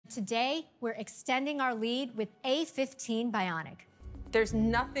Today, we're extending our lead with A15 Bionic. There's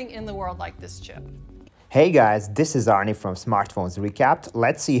nothing in the world like this chip. Hey guys, this is Arnie from Smartphones Recapped.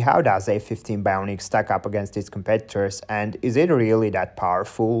 Let's see how does A15 Bionic stack up against its competitors, and is it really that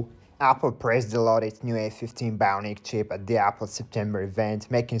powerful? Apple praised a lot its new A15 Bionic chip at the Apple September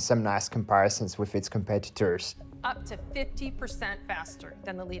event, making some nice comparisons with its competitors. Up to 50% faster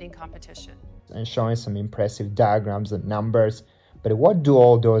than the leading competition. And showing some impressive diagrams and numbers. But what do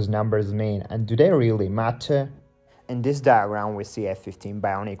all those numbers mean, and do they really matter? In this diagram we see A15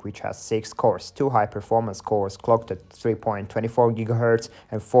 Bionic, which has 6 cores, 2 high-performance cores clocked at 3.24 GHz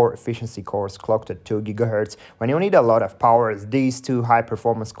and 4 efficiency cores clocked at 2 GHz. When you need a lot of power, these 2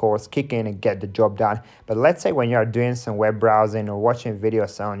 high-performance cores kick in and get the job done. But let's say when you are doing some web browsing or watching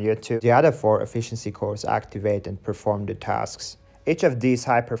videos on YouTube, the other 4 efficiency cores activate and perform the tasks. Each of these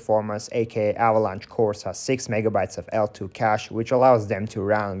high-performance, aka Avalanche cores, has 6 MB of L2 cache, which allows them to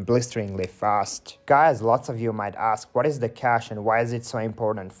run blisteringly fast. Guys, lots of you might ask, what is the cache and why is it so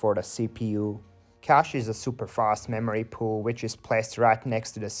important for the CPU? Cache is a super fast memory pool which is placed right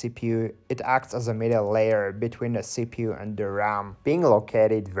next to the CPU. It acts as a middle layer between the CPU and the RAM. Being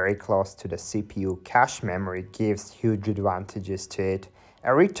located very close to the CPU, cache memory gives huge advantages to it.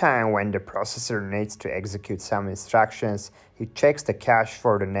 Every time when the processor needs to execute some instructions, it checks the cache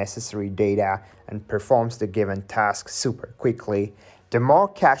for the necessary data and performs the given task super quickly. The more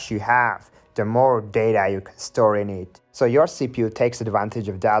cache you have, the more data you can store in it. So your CPU takes advantage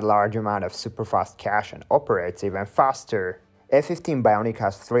of that large amount of super fast cache and operates even faster. A15 Bionic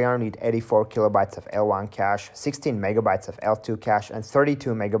has 384 KB of L1 cache, 16 MB of L2 cache and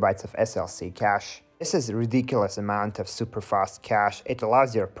 32 MB of SLC cache. This is a ridiculous amount of super fast cache. It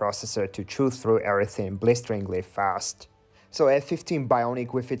allows your processor to chew through everything blisteringly fast. So A15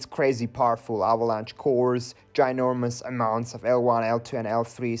 Bionic, with its crazy powerful Avalanche cores, ginormous amounts of L1, L2 and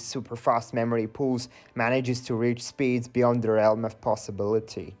L3 super fast memory pools, manages to reach speeds beyond the realm of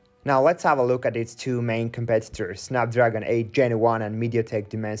possibility. Now let's have a look at its 2 main competitors, Snapdragon 8 Gen 1 and Mediatek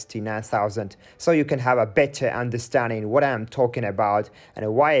Dimensity 9000, so you can have a better understanding what I am talking about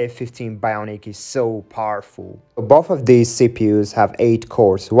and why A15 Bionic is so powerful. Both of these CPUs have 8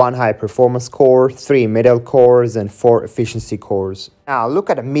 cores, 1 high-performance core, 3 middle cores and 4 efficiency cores. Now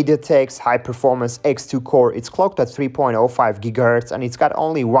look at Mediatek's high-performance X2 core. It's clocked at 3.05 GHz and it's got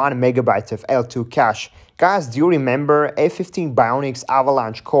only 1 MB of L2 cache. Guys, do you remember A15 Bionic's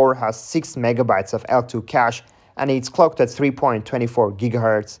Avalanche core has 6 MB of L2 cache and it's clocked at 3.24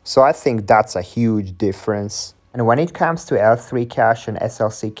 GHz, so I think that's a huge difference. And when it comes to L3 cache and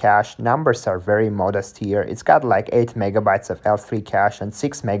SLC cache, numbers are very modest here. It's got like 8 MB of L3 cache and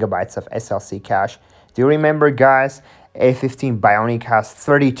 6 MB of SLC cache. Do you remember, guys? A15 Bionic has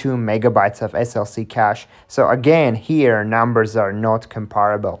 32 MB of SLC cache, so again here numbers are not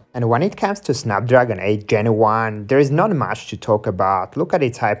comparable. And when it comes to Snapdragon 8 Gen 1, there is not much to talk about. Look at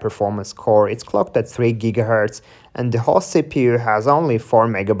its high performance core, it's clocked at 3 GHz and the whole CPU has only 4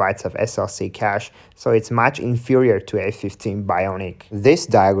 MB of SLC cache, so it's much inferior to A15 Bionic. This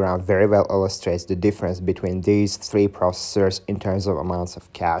diagram very well illustrates the difference between these 3 processors in terms of amounts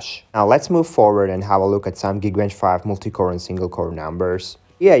of cache. Now let's move forward and have a look at some Geekbench 5 multi-core and single-core numbers.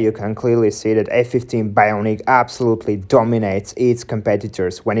 Here you can clearly see that A15 Bionic absolutely dominates its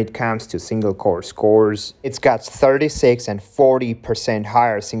competitors when it comes to single-core scores. It's got 36 and 40%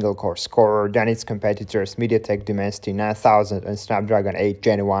 higher single-core score than its competitors Mediatek Dimensity 9000 and Snapdragon 8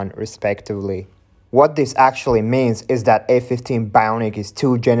 Gen 1 respectively. What this actually means is that A15 Bionic is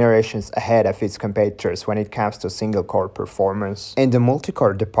 2 generations ahead of its competitors when it comes to single-core performance. In the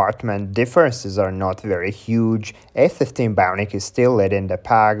multi-core department, differences are not very huge. A15 Bionic is still leading the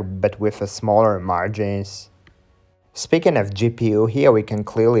pack, but with a smaller margins. Speaking of GPU, here we can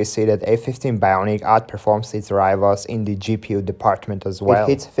clearly see that A15 Bionic outperforms its rivals in the GPU department as well. It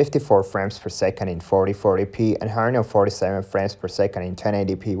hits 54 frames per second in 4040p and 147 frames per second in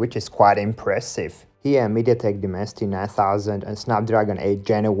 1080p, which is quite impressive. Here, Mediatek Dimensity 9000 and Snapdragon 8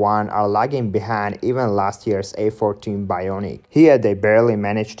 Gen 1 are lagging behind even last year's A14 Bionic. Here, they barely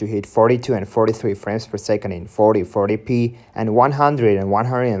managed to hit 42 and 43 frames per second in 4040p and 100 and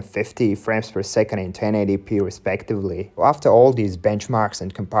 150 frames per second in 1080p respectively. After all these benchmarks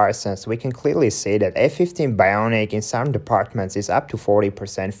and comparisons, we can clearly see that A15 Bionic in some departments is up to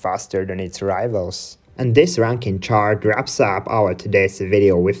 40% faster than its rivals. And this ranking chart wraps up our today's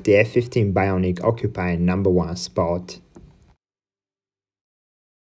video with the A15 Bionic occupying #1 spot.